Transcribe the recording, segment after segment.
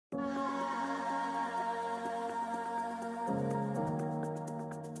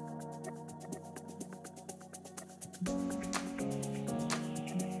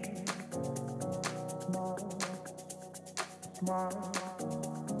Welcome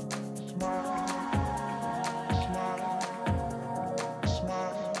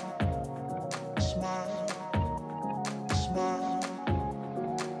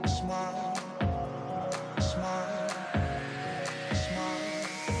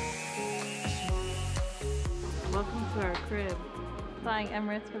to our crib. Flying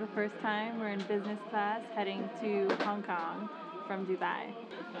Emirates for the first time. We're in business class heading to Hong Kong from Dubai.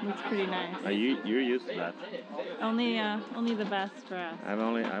 It's pretty nice. You're used to that? Only the best for us. I've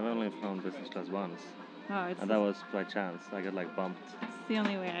only flown business class once. Oh, it's and that was by chance. I got like bumped. It's the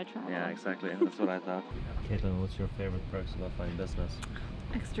only way I travel. Yeah, exactly. That's what I thought. Kaitlin, what's your favorite perks about flying business?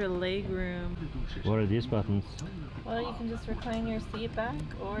 Extra leg room. What are these buttons? Well, you can just recline your seat back,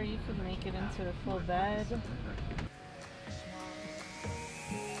 or you could make it into a full bed.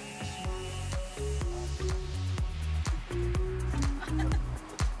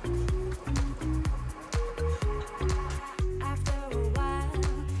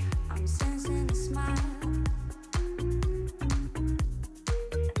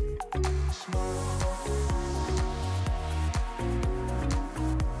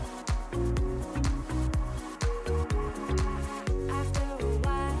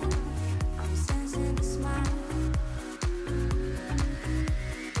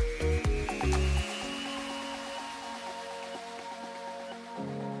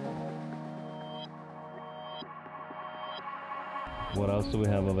 What else do we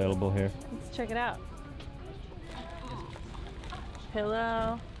have available here? Let's check it out.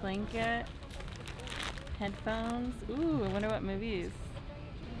 Pillow, blanket, headphones. Ooh, I wonder what movies.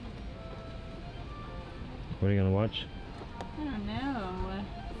 What are you gonna watch? I don't know.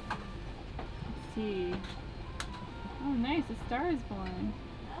 Let's see. Oh, nice. A Star is Born.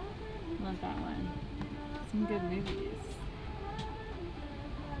 Love that one. Some good movies.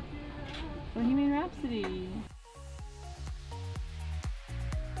 Bohemian Rhapsody.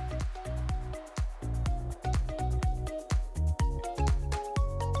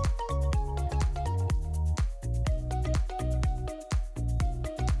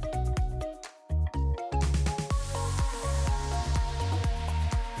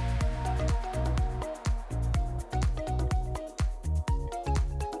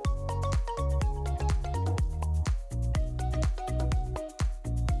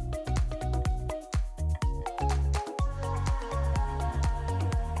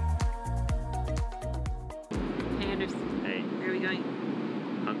 Hey. Where are we going?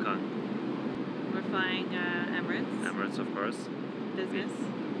 Hong Kong. We're flying Emirates. Emirates, of course. Business.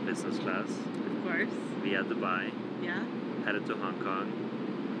 Business class. Of course. Via Dubai. Yeah. Headed to Hong Kong.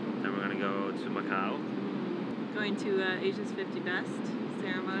 Then we're gonna go to Macau. Going to Asia's 50 Best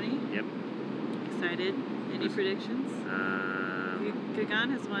ceremony. Yep. Excited. Any predictions?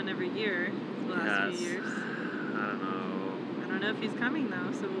 Gagan has won every year the last few years. I don't know. I don't know if he's coming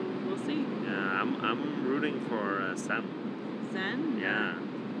though, so we'll see. Yeah, I'm rooting for Sen. Zen? Yeah.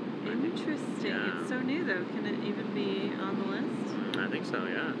 Interesting. Yeah. It's so new though. Can it even be on the list? I think so,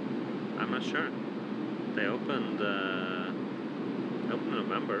 yeah. I'm not sure. They opened in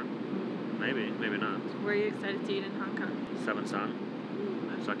November. Maybe, maybe not. Where are you excited to eat in Hong Kong? Seven Sun.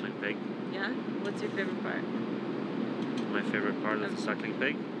 Suckling pig. Yeah? What's your favorite part? My favorite part of the suckling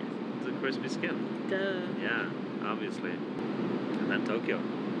pig? The crispy skin. Duh. Yeah, obviously. And then Tokyo.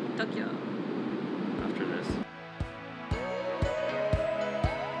 Tokyo. After this.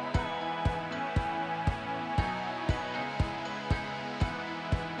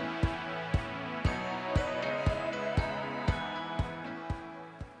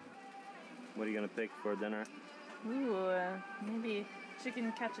 What are you gonna pick for dinner? Ooh, maybe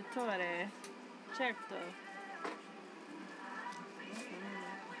chicken cacciatore. Certo.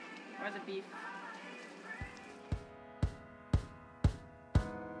 Or the beef.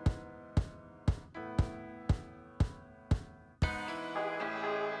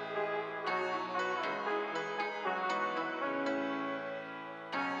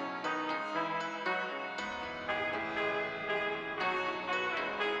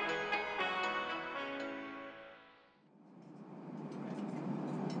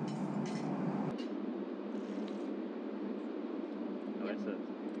 How is it?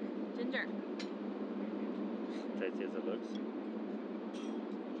 Ginger. Tasty as it looks.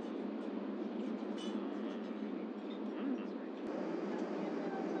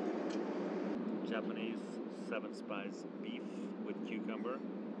 Japanese 7-spice beef with cucumber.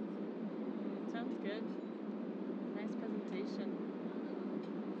 Sounds good. Nice presentation.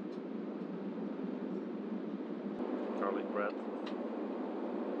 Garlic bread.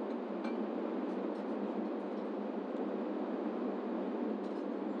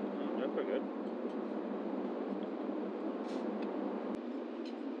 They're pretty good.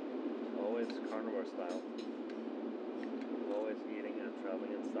 our style. Always eating and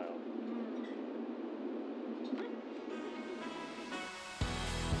traveling in style.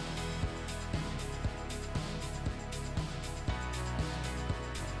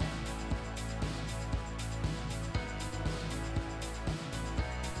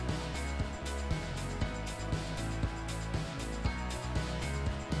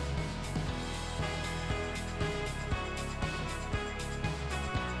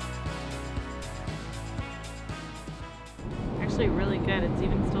 Actually really good. It's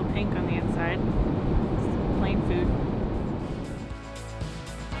even still pink on the inside. It's plain food.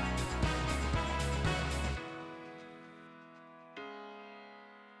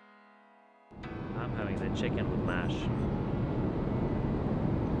 I'm having the chicken with mash.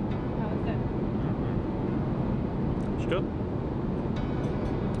 How is it? It's good.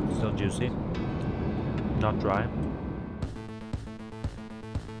 Still juicy. Not dry.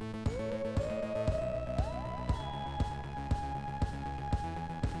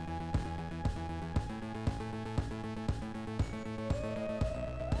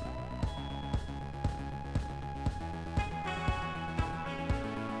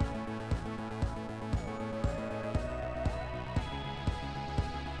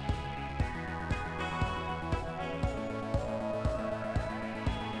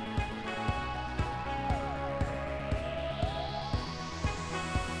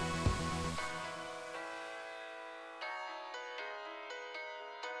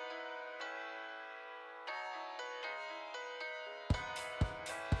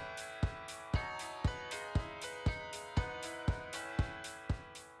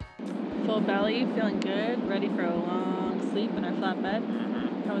 Full belly, feeling good, ready for a long sleep in our flat bed.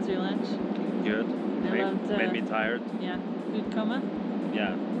 How was your lunch? Good. Made me tired. Yeah. Food coma?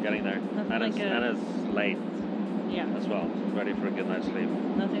 Yeah, getting there. And it's late Yeah. as well. Ready for a good night's sleep.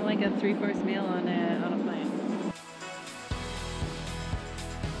 Nothing like a 3-course meal on a plane.